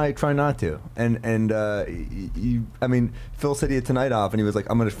Phil and I try not to. Phil said he had tonight off, and he was like,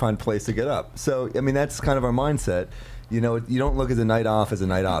 "I'm going to find a place to get up." So, I mean, that's kind of our mindset. You don't look at a night off as a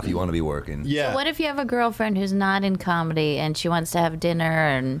night off. You want to be working. Yeah. So what if you have a girlfriend who's not in comedy and she wants to have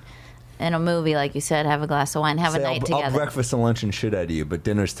dinner and a movie, like you said, have a glass of wine, have a night together? I'll breakfast and lunch and shit out of you, but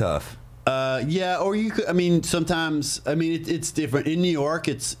dinner's tough. Or you could. I mean, sometimes. I mean, it's different. In New York,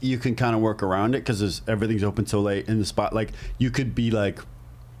 you can kind of work around it because everything's open so late in the spot. Like you could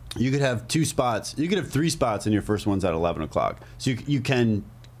have 2 spots. You could have 3 spots, and your first one's at 11 o'clock. So you can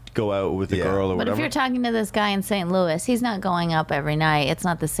go out with a girl or whatever. But if you're talking to this guy in St. Louis, he's not going up every night. It's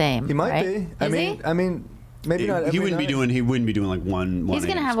not the same. He might be. I mean, maybe not. He wouldn't be doing like one. He's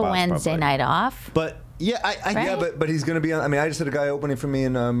going to have a Wednesday night off. But Yeah, Right? Yeah, but he's gonna be on. I mean, I just had a guy opening for me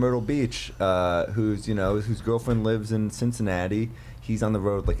in Myrtle Beach, whose girlfriend lives in Cincinnati. He's on the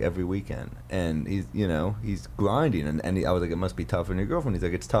road like every weekend, and he's grinding. And I was like, it must be tough on your girlfriend. He's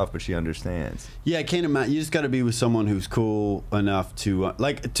like, it's tough, but she understands. Yeah, I can't imagine. You just got to be with someone who's cool enough to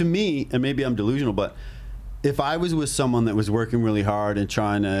like. To me, and maybe I'm delusional, but if I was with someone that was working really hard and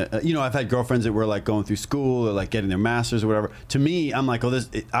trying to, I've had girlfriends that were like going through school or like getting their masters or whatever. To me, I'm like,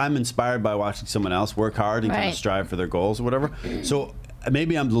 I'm inspired by watching someone else work hard and kind of strive for their goals or whatever. So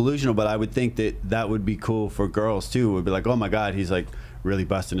maybe I'm delusional, but I would think that would be cool for girls too. It would be like, oh my God, he's like really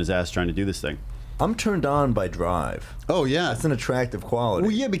busting his ass trying to do this thing. I'm turned on by drive. Oh yeah, That's an attractive quality.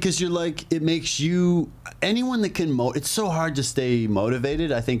 well, yeah, because you're like, it makes you, anyone that can, it's so hard to stay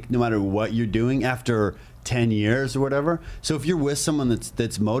motivated, I think, no matter what you're doing after 10 years or whatever. So if you're with someone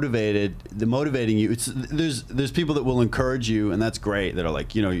that's motivated, motivating you, there's people that will encourage you, and that's great, that are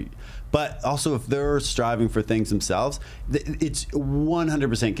like, but also if they're striving for things themselves, it's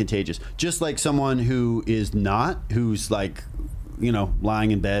 100% contagious. Just like someone who is not, who's like,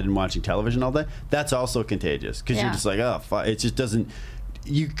 lying in bed and watching television all day, that's also contagious, because you're just like, oh, fuck. It just doesn't.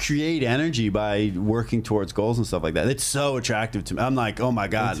 You create energy by working towards goals and stuff like that. It's so attractive to me. I'm like, oh my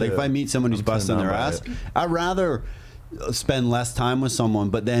God. Like if I meet someone who's busting their ass, I'd rather spend less time with someone,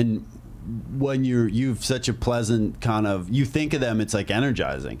 but then when you've such a pleasant kind of, you think of them, it's like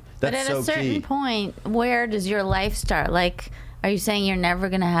energizing. That's but at so a certain key. point, where does your life start? Like, are you saying you're never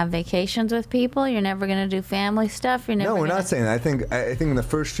going to have vacations with people? You're never going to do family stuff? You're never No, we're gonna... not saying that. I think in the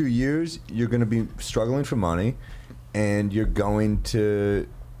first few years, you're going to be struggling for money, and you're going to,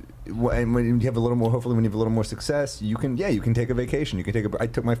 and when you have a little more, hopefully when you have a little more success, you can take a vacation. I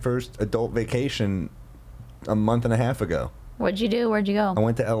took my first adult vacation a month and a half ago. What'd you do? Where'd you go? I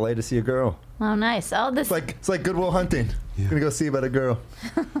went to LA to see a girl. Oh, nice. Oh, this It's like Good Will Hunting. I'm gonna go see about a girl.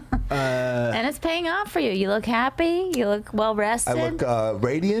 and it's paying off for you. You look happy. You look well rested. I look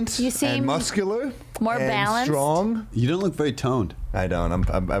radiant. You seem and muscular, more and balanced. strong. You don't look very toned. I don't.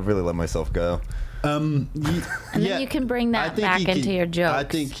 I've really let myself go. And then you can bring that back into your jokes. I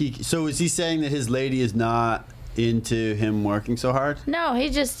think so is he saying that his lady is not into him working so hard? No, he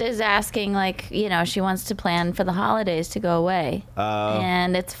just is asking, like, she wants to plan for the holidays to go away.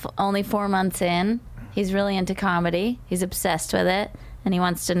 And it's only 4 months in. He's really into comedy. He's obsessed with it. And he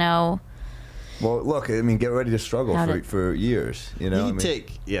wants to know. Well, look, I mean, get ready to struggle for years. I don't know.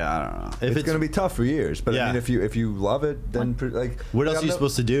 If it's going to be tough for years, but Yeah. I mean, if you love it, then what else are you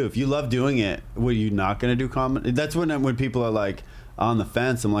supposed to do? If you love doing it, were you not going to do comedy? That's when people are like on the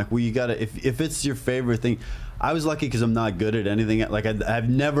fence. I'm like, well, you got to, if it's your favorite thing. I was lucky because I'm not good at anything. Like I've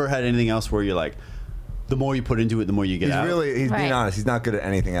never had anything else where you're like, the more you put into it, the more you get out. He's Right. being honest. He's not good at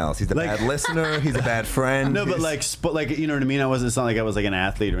anything else. He's a bad listener. He's a bad friend. No, but like you know what I mean. It's not like I was like an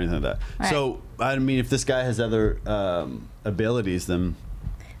athlete or anything like that. Right. So I mean, if this guy has other abilities, then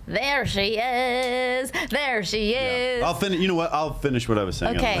There she is. There she is. I'll finish. You know what? I'll finish what I was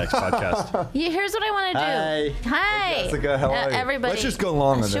saying Okay. on the next podcast. Here's what I want to do. Hi. Jessica, how are you? Everybody. Let's just go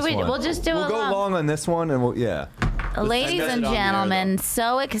long on Should this one. We'll just do We'll a go long. long on this one, and yeah. Ladies Let's and get it on there, gentlemen,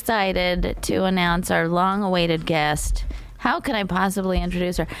 so excited to announce our long-awaited guest. How can I possibly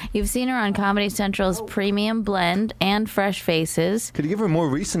introduce her? You've seen her on Comedy Central's Premium Blend and Fresh Faces. Could you give her more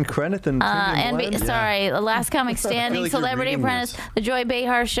recent credit than Premium Blend? Sorry, The Last Comic Standing, like you're Celebrity reading Apprentice, this. The Joy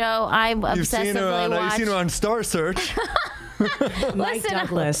Behar Show. I You've obsessively seen her watch. on Star Search. Mike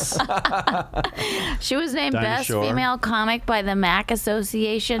Douglas. She was named Dinah Best Shore. Female Comic by the MAC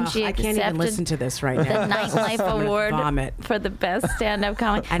Association. She I can't even listen accepted to this right the now. Nightlife I'm gonna Award vomit. for the best stand-up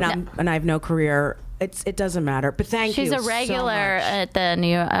comic. And I have no career. It doesn't matter. But thank you. She's a so regular much. at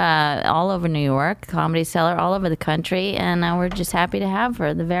the all over New York, Comedy Cellar, all over the country, and we're just happy to have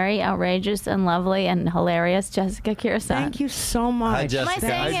her. The very outrageous and lovely and hilarious Jessica Kirson. Thank you so much. Hi, Jessica.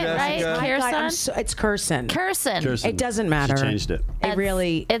 Am I saying Hi, it right? Jessica. Kirson? It's Kirsten. Kirson. It doesn't matter. She changed it. It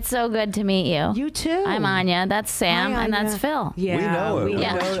really. It's so good to meet you. You too. I'm Anya. That's Sam, Hi, and Anya. that's Phil. Yeah, We know her. we We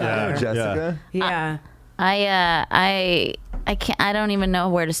Yeah. know Yeah. Jessica. Yeah. I can't. I don't even know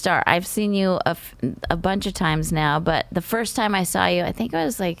where to start. I've seen you a bunch of times now, but the first time I saw you, I think I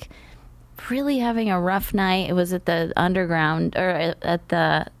was like really having a rough night. It was at the Underground or at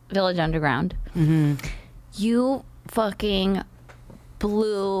the Village Underground. Mm-hmm. You fucking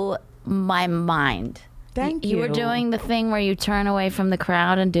blew my mind. Thank You you. were doing the thing where you turn away from the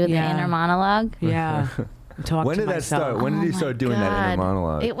crowd and do the Yeah. inner monologue. Yeah. Talk When to did that myself. start? When did you Oh start my doing that inner God.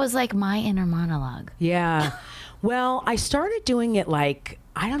 monologue? It was like my inner monologue. Yeah. Well, I started doing it like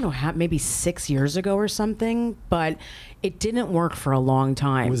I don't know how, maybe 6 years ago or something, but it didn't work for a long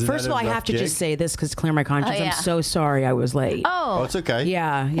time. Was it First of all, at a I rough have to gig? just say this because clear my conscience. Oh, yeah. I'm so sorry I was late. Oh, it's okay.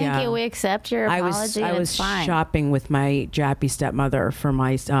 Yeah, yeah. Thank you. We accept your apology. I was it's fine. shopping with my Jappy stepmother for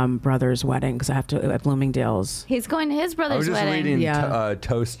my brother's wedding because I have to at Bloomingdale's. He's going to his I brother's was just wedding. reading Yeah.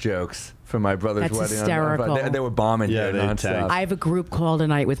 toast jokes for my brother's That's wedding. hysterical. They were bombing Yeah, here they nonstop. tanked. I have a group call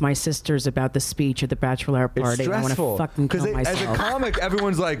tonight with my sisters about the speech at the bachelorette It's party. I want to stressful fucking kill as a myself. comic,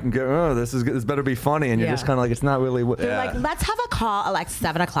 everyone's like, "Oh, this better be funny," and you're Yeah. just kind of like, "It's not really." They're like, let's have a call at like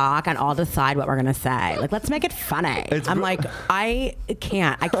 7 o'clock and all decide what we're gonna say. Like, let's make it funny. I'm like, I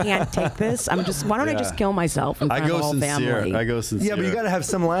can't take this. I'm just, why don't I just kill myself in front I of the go whole sincere. family? I go sincere. Yeah, but you got to have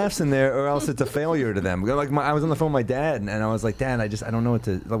some laughs in there, or else it's a failure to them. Like, I was on the phone with my dad, and I was like, "Dad, I don't know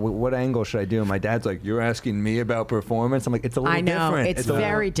what angle should I do?" And my dad's like, "You're asking me about performance?" I'm like, "It's a little I know different. it's a little-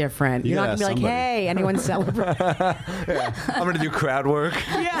 very different. You You're not gotta gonna be like, ask somebody. hey, anyone celebrate? I'm gonna do crowd work."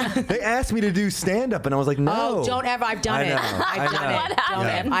 Yeah. They asked me to do stand up, and I was like, "No." Oh, don't ever. I've done I it. know, I've I done know. it. What Don't happened?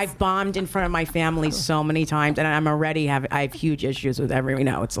 ever. I've bombed in front of my family so many times, and I'm already I have huge issues with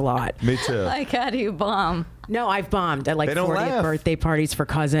it's a lot. Me too. Like, how do you bomb? No, I've bombed at like They don't 40th laugh. birthday parties for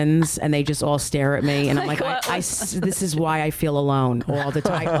cousins, and they just all stare at me, and I'm like, Like, this is why I feel alone all the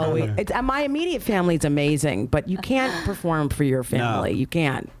time. Always. My immediate family is amazing, but you can't perform for your family. No. You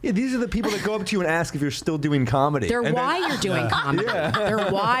can't. Yeah, these are the people that go up to you and ask if you're still doing comedy. They're And why then- you're doing comedy. They're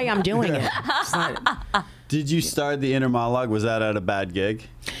why I'm doing it. It's not- Did you start the inner monologue? Was that at a bad gig?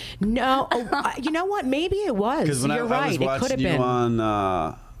 no, you know what? Maybe it was. Because when You're I right. was It could watching have you been.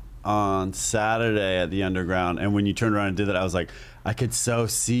 on Saturday at the Underground, and when you turned around and did that, I was like, I could so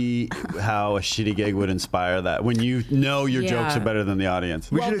see how a shitty gig would inspire that. When you know your jokes Yeah. are better than the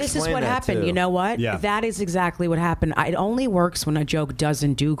audience. We Well, should this is explain what that, happened. too. You know what? Yeah. That is exactly what happened. It only works when a joke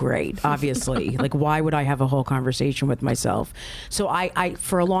doesn't do great, obviously. Like, why would I have a whole conversation with myself? So I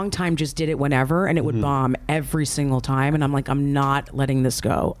for a long time, just did it whenever, and it would bomb every single time. And I'm like, I'm not letting this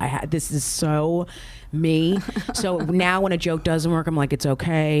go. This is so me. So now when a joke doesn't work, I'm like, it's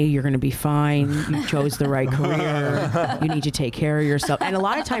okay. You're going to be fine. You chose the right career. You need to take care of yourself. And a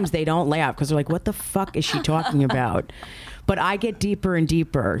lot of times they don't laugh because they're like, what the fuck is she talking about? But I get deeper and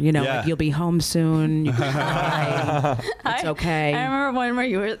deeper. You know, Yeah. like, you'll be home soon. You can cry. It's okay. I remember one where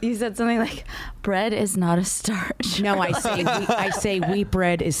you said something like, bread is not a starch. No, I say wheat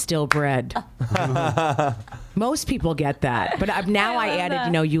bread is still bread. Most people get that, but now I love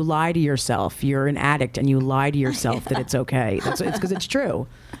added, that. you lie to yourself. You're an addict, and you lie to yourself that it's okay. It's because it's true.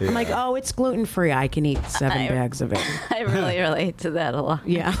 I'm like, oh, it's gluten free. I can eat 7 bags of it. I really relate to that a lot.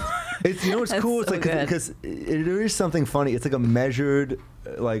 Yeah. It's what's That's cool. It's so like good. because there is something funny. It's like a measured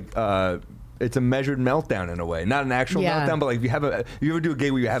it's a measured meltdown in a way, not an actual Yeah. meltdown, but like you ever do a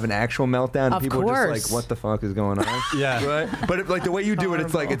gig where you have an actual meltdown and Of people are course. just like, what the fuck is going on? Yeah. Right? But like the way you do it,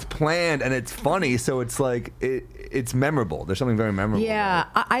 it's like it's planned and it's funny, so it's like it's memorable. There's something very memorable. Yeah,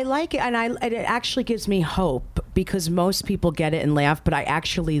 I like it, and it actually gives me hope because most people get it and laugh, but I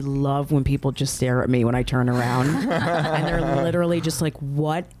actually love when people just stare at me when I turn around and they're literally just like,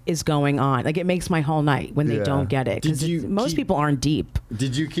 "What is going on?" Like, it makes my whole night when they Yeah. don't get it Did because you most keep- people aren't deep.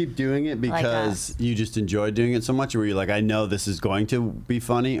 Did you keep doing it because you just enjoyed doing it so much, or were you like, I know this is going to be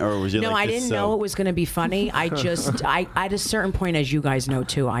funny, or was you No, like, I this didn't so- know it was going to be funny. I just, I at a certain point, as you guys know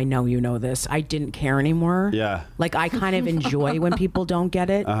too, I know you know this, I didn't care anymore. Yeah. Like, I kind of enjoy when people don't get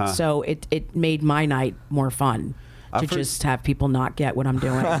it. So it made my night more fun to I've heard- just have people not get what I'm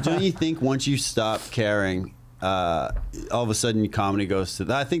doing. Don't you think once you stop caring, all of a sudden comedy goes to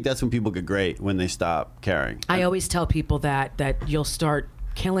that? I think that's when people get great, when they stop caring. I always tell people that you'll start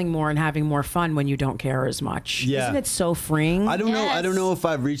killing more and having more fun when you don't care as much. Yeah. Isn't it so freeing? I don't know. I Yes. don't know if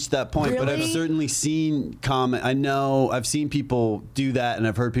I've reached that point, but I've Really? certainly seen I know I've seen people do that, and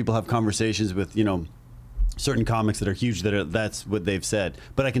I've heard people have conversations with certain comics that are huge that's what they've said.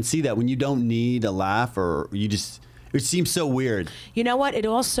 But I can see that when you don't need a laugh, or it seems so weird. You know what? It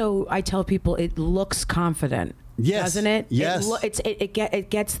also, I tell people, it looks confident. Yes. Doesn't it? Yes. It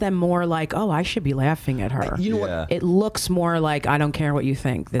gets them more like, oh, I should be laughing at her. You know Yeah. what? It looks more like, I don't care what you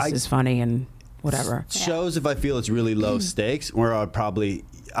think. This I- is funny and whatever. Shows if I feel it's really low stakes, where I'd probably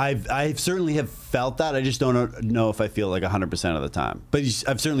I certainly have felt that. I just don't know if I feel like 100% of the time. But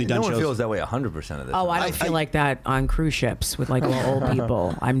I've certainly done No one shows. feels that way 100% of the time. Oh, I don't feel like that on cruise ships with like all old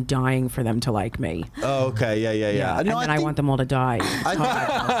people. I'm dying for them to like me. Oh, okay, yeah. And No, then I think- want them all to die.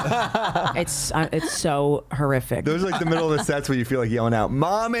 It's so horrific. Those are like the middle of the sets where you feel like yelling out,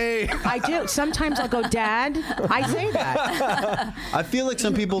 "Mommy!" I do. Sometimes I'll go, Dad. I say that. I feel like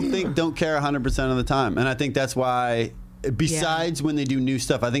some people don't care 100% of the time, and I think that's why besides when they do new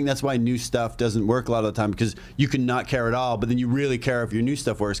stuff. I think that's why new stuff doesn't work a lot of the time, because you can not care at all, but then you really care if your new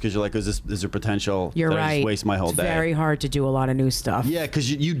stuff works because you're like, is there potential You're that right. I just waste my whole It's day? very hard to do a lot of new stuff. Yeah,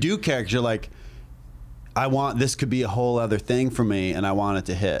 because you do care, because you're like, this could be a whole other thing for me, and I want it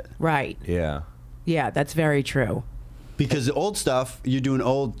to hit. Right. Yeah. Yeah, that's very true. Because the old stuff, you're doing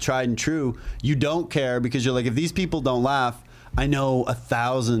old, tried and true. You don't care because you're like, if these people don't laugh, I know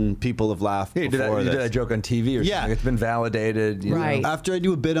 1,000 people have laughed Yeah, you did before that this. joke on TV or Yeah. something. It's been validated. You Right. know. After I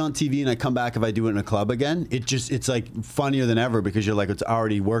do a bit on TV and I come back, if I do it in a club again, it's like funnier than ever, because you're like, it's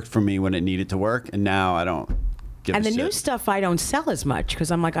already worked for me when it needed to work, and now I don't give And a the shit. new stuff I don't sell as much because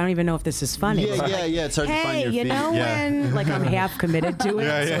I'm like, I don't even know if this is funny. Yeah, It's yeah, like, yeah. It's hard to hey, find your you feet. know Yeah. when like I'm half committed to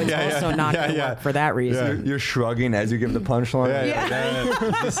it, so it's also not going to work for that reason. You're shrugging as you give the punchline.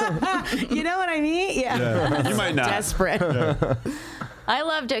 You know what I mean? Yeah. You might not. Desperate. I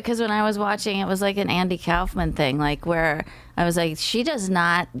loved it because when I was watching, it was like an Andy Kaufman thing, like where I was like, she does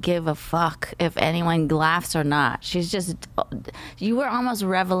not give a fuck if anyone laughs or not. She's just, you were almost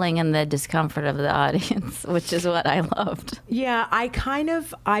reveling in the discomfort of the audience, which is what I loved. Yeah, and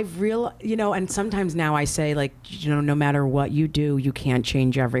sometimes now I say, like, no matter what you do, you can't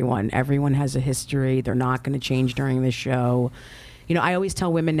change everyone. Everyone has a history. They're not going to change during the show. I always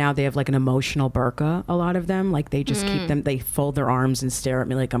tell women now they have like an emotional burqa, a lot of them. Like they just keep them, they fold their arms and stare at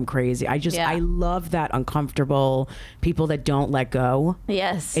me like I'm crazy. I love that uncomfortable people that don't let go.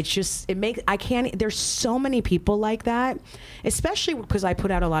 Yes. It's just, there's so many people like that, especially because I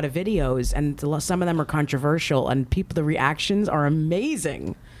put out a lot of videos and some of them are controversial and the reactions are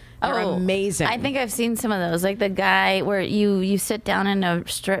amazing. They're amazing. I think I've seen some of those, like the guy where you sit down in a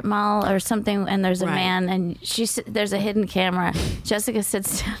strip mall or something, and there's a man, and there's a hidden camera. Jessica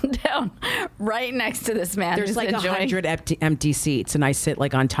sits down right next to this man. There's like 100 empty seats, and I sit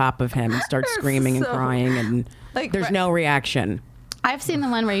like on top of him and start screaming and crying, and there's no reaction. I've seen the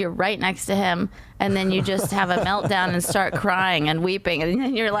one where you're right next to him, and then you just have a meltdown and start crying and weeping, and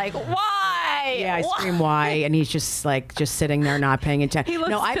then you're like, why? Yeah, I scream why, and he's just sitting there not paying attention.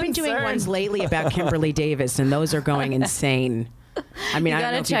 No, I've been doing ones lately about Kimberly Davis, and those are going insane. I mean, you I gotta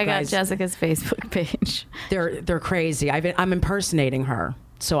don't know if check you guys, out Jessica's Facebook page. They're crazy. I'm impersonating her,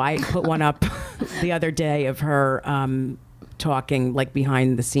 so I put one up the other day of her talking like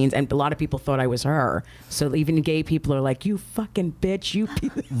behind the scenes, and a lot of people thought I was her. So even gay people are like, "You fucking bitch, you."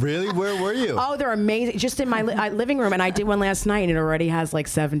 Really? Where were you? Oh, they're amazing. Just in my living room, and I did one last night, and it already has like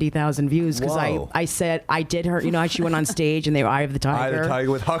 70,000 views because I said I did her. She went on stage, and they were Eye of the Tiger. Eye of the Tiger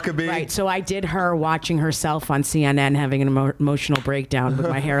with Huckabee. Right. So I did her watching herself on CNN having an emotional breakdown with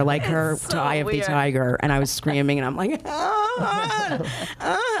my hair like her So to Eye of the weird. Tiger, and I was screaming, and I'm like,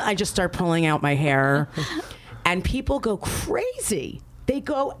 I just start pulling out my hair. And people go crazy. They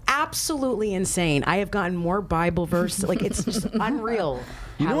go absolutely insane. I have gotten more Bible verses. Like, it's just unreal.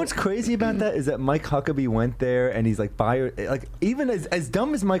 You know what's crazy about that is that Mike Huckabee went there and he's like, even as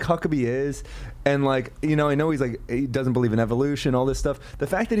dumb as Mike Huckabee is, and like, I know he's like, he doesn't believe in evolution, all this stuff. The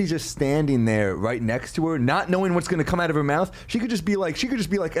fact that he's just standing there right next to her, not knowing what's going to come out of her mouth, she could just be like,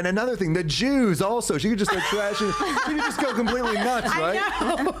 and another thing, the Jews also. She could just start trashing. She could just go completely nuts, right?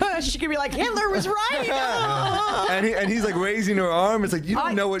 I know. She could be like, Hitler was right. And he's like raising her arm. It's like, you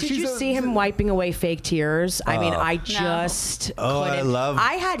don't know what Did she's. you see him wiping away fake tears? I mean, I just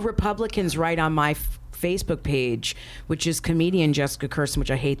couldn't. I had Republicans write on my Facebook page, which is comedian Jessica Kirsten, which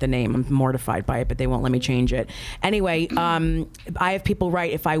I hate the name. I'm mortified by it, but they won't let me change it. Anyway, I have people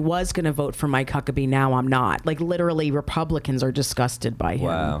write, if I was going to vote for Mike Huckabee, now I'm not. Like, literally, Republicans are disgusted by him.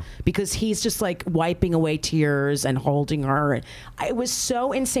 Wow. Because he's just like wiping away tears and holding her. It was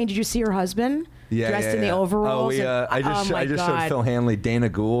so insane. Did you see her husband? Dressed in the overalls. I just showed Phil Hanley. Dana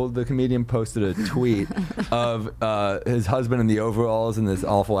Gould, the comedian, posted a tweet of his husband in the overalls in this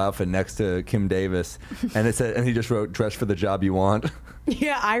awful outfit next to Kim Davis, and it said, and he just wrote, "Dress for the job you want."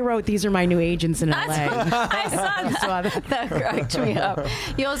 Yeah, I wrote, "These are my new agents in LA." I saw that. That cracked me up.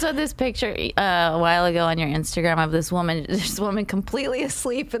 You also had this picture a while ago on your Instagram of this woman completely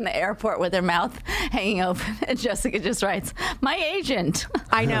asleep in the airport with her mouth hanging open, and Jessica just writes, "My agent."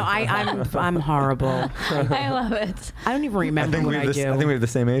 I know. I'm horrible. I love it. I don't even remember what I do. I think we have the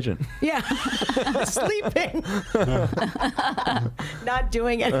same agent. Yeah, sleeping, not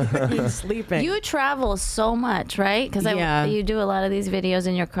doing anything, sleeping. You travel so much, right? Because you do a lot of these videos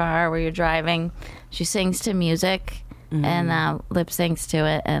in your car where you're driving. She sings to music and lip syncs to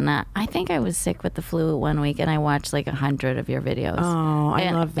it. And I think I was sick with the flu one week, and I watched like 100 of your videos. Oh,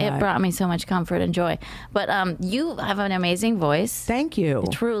 I love that. It brought me so much comfort and joy. But you have an amazing voice. Thank you.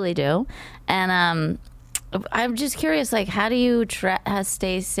 You truly do. And I'm just curious, like, how do you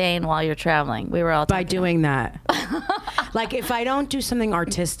stay sane while you're traveling? We were all By talking doing that. Like if I don't do something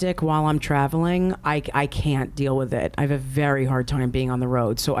artistic while I'm traveling, I can't deal with it. I have a very hard time being on the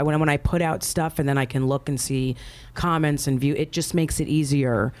road. So when I put out stuff and then I can look and see comments and view, it just makes it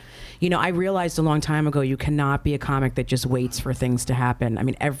easier. You know, I realized a long time ago you cannot be a comic that just waits for things to happen. I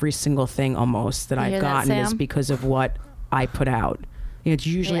mean, every single thing almost that I've gotten is because of what I put out. You know, it's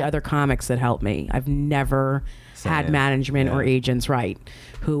usually other comics that help me. I've never had management or agents,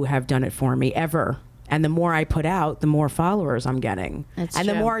 who have done it for me ever. And the more I put out, the more followers I'm getting. That's and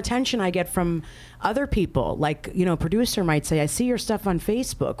true. the more attention I get from other people. Like, you know, a producer might say, I see your stuff on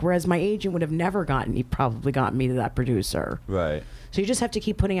Facebook, whereas my agent would have never probably gotten me to that producer. Right. So you just have to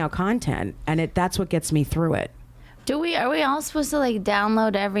keep putting out content, and that's what gets me through it. Are we all supposed to like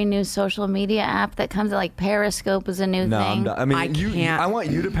download every new social media app that comes out? Like Periscope is a new thing. No, I mean, I can't. I want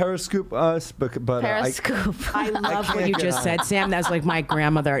you to Periscope us, but Periscope. I love what you just said, Sam. That's like my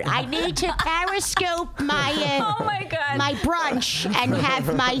grandmother. I need to Periscope my Oh my God. my brunch and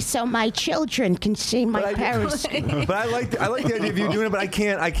have my children can see my Periscope. But I like the idea of you doing it, but I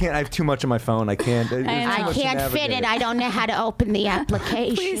can't. I have too much on my phone. I can't. I can't fit it. I don't know how to open the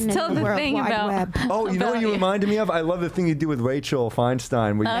application. Please in tell the World thing Wide about- Web. Oh, you know what you reminded me of? I love the thing you do with Rachel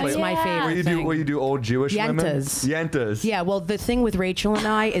Feinstein. Where you That's my favorite Where you thing. do old Jewish women. Yentas. Yentas. Yeah, well, the thing with Rachel and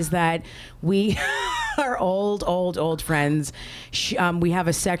I is that we are old friends. We have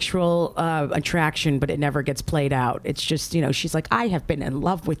a sexual attraction, but it never gets played out. It's just, you know, she's like, I have been in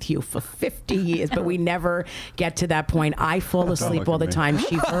love with you for 50 years, but we never get to that point. I fall asleep all the time.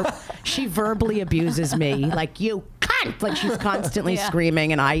 She verbally abuses me, like, you cunt! Like, she's constantly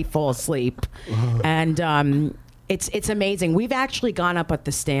screaming, and I fall asleep. And it's amazing. We've actually gone up at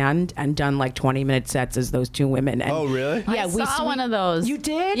the Stand and done like 20-minute sets as those two women. And Oh, really? yeah, I saw one of those. You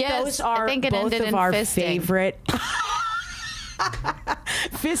did? Yes, Those are I think it both ended of in our fisting. favorite.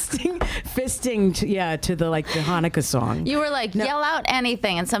 fisting to the like the Hanukkah song. You were like, yell out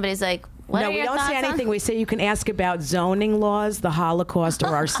anything, and somebody's like, what No, are we your don't say thoughts anything. on? We say you can ask about zoning laws, the Holocaust, or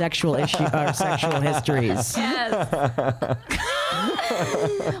our sexual our sexual histories. Yes.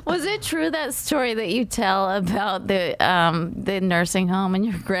 Was it true, that story that you tell about the nursing home and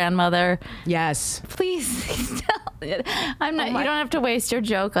your grandmother? Yes. Please tell it. I'm not. You don't have to waste your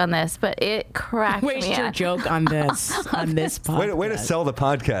joke on this, but it cracked Waste me your up. joke on this podcast. Way to sell the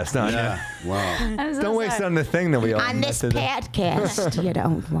podcast, Anya. Yeah. Wow. I'm so Don't waste it sorry. on the thing that we all On this messed it. podcast, you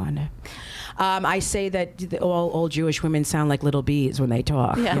don't want to. I say that all old Jewish women sound like little bees when they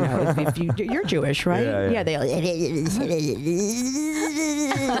talk. Yeah. You know, if you're Jewish, right? Yeah.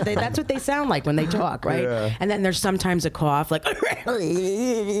 That's what they sound like when they talk, right? Yeah. And then there's sometimes a cough, like.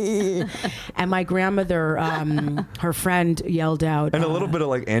 And my grandmother, her friend, yelled out, And a little bit of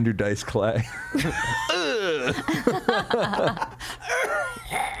like Andrew Dice Clay.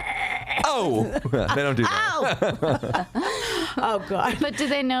 Oh, they don't do that. "Oh God." But do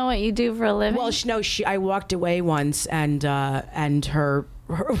they know what you do for a living? Well, I walked away once, and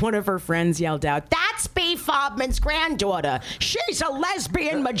one of her friends yelled out, "That's B. Fobman's granddaughter. She's a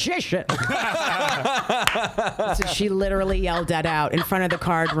lesbian magician." So she literally yelled that out in front of the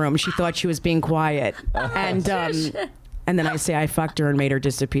card room. She thought she was being quiet, and then I say I fucked her and made her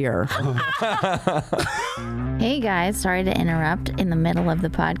disappear. Hey guys, sorry to interrupt in the middle of the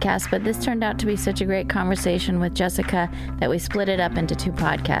podcast, but this turned out to be such a great conversation with Jessica that we split it up into 2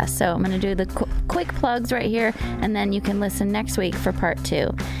 podcasts. So I'm going to do the quick plugs right here, and then you can listen next week for part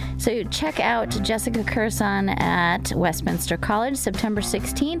 2. So check out Jessica Curson at Westminster College, September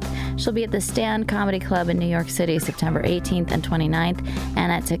 16th. She'll be at the Stand Comedy Club in New York City, September 18th and 29th,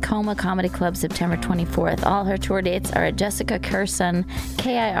 and at Tacoma Comedy Club, September 24th. All her tour dates are at Jessica Curson,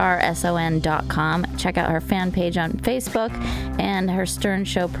 KIRSON.com. Check out her fan page on Facebook and her Stern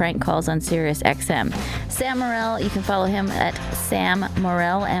Show prank calls on Sirius XM. Sam Morril, you can follow him at Sam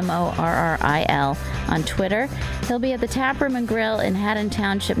Morril, Morril, on Twitter. He'll be at the Taproom and Grill in Haddon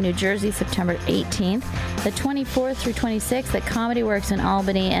Township, New Jersey, September 18th. The 24th through 26th at Comedy Works in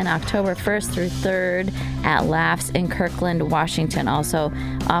Albany, and October 1st through 3rd at Laughs in Kirkland, Washington. Also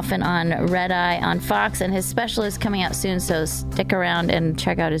often on Red Eye on Fox, and his special is coming out soon, so stick around and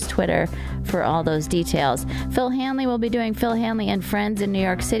check out his Twitter for all those details. Phil Hanley will be doing Phil Hanley and Friends in New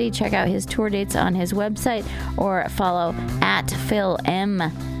York City. Check out his tour dates on his website, or follow at Phil M.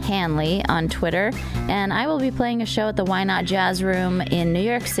 Hanley on Twitter. And I will be playing a show at the Why Not Jazz Room in New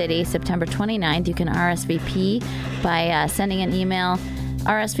York City, September 29th. You can RSVP by sending an email,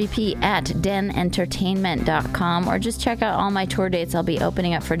 rsvp@denentertainment.com, or just check out all my tour dates. I'll be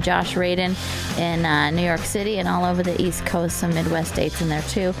opening up for Josh Radin in New York City and all over the East Coast, some Midwest dates in there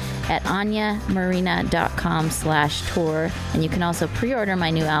too, at anyamarina.com/tour. And you can also pre-order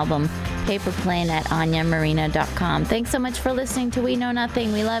my new album, paperplane at anyamarina.com. Thanks so much for listening to We Know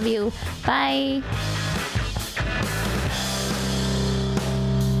Nothing. We love you. Bye.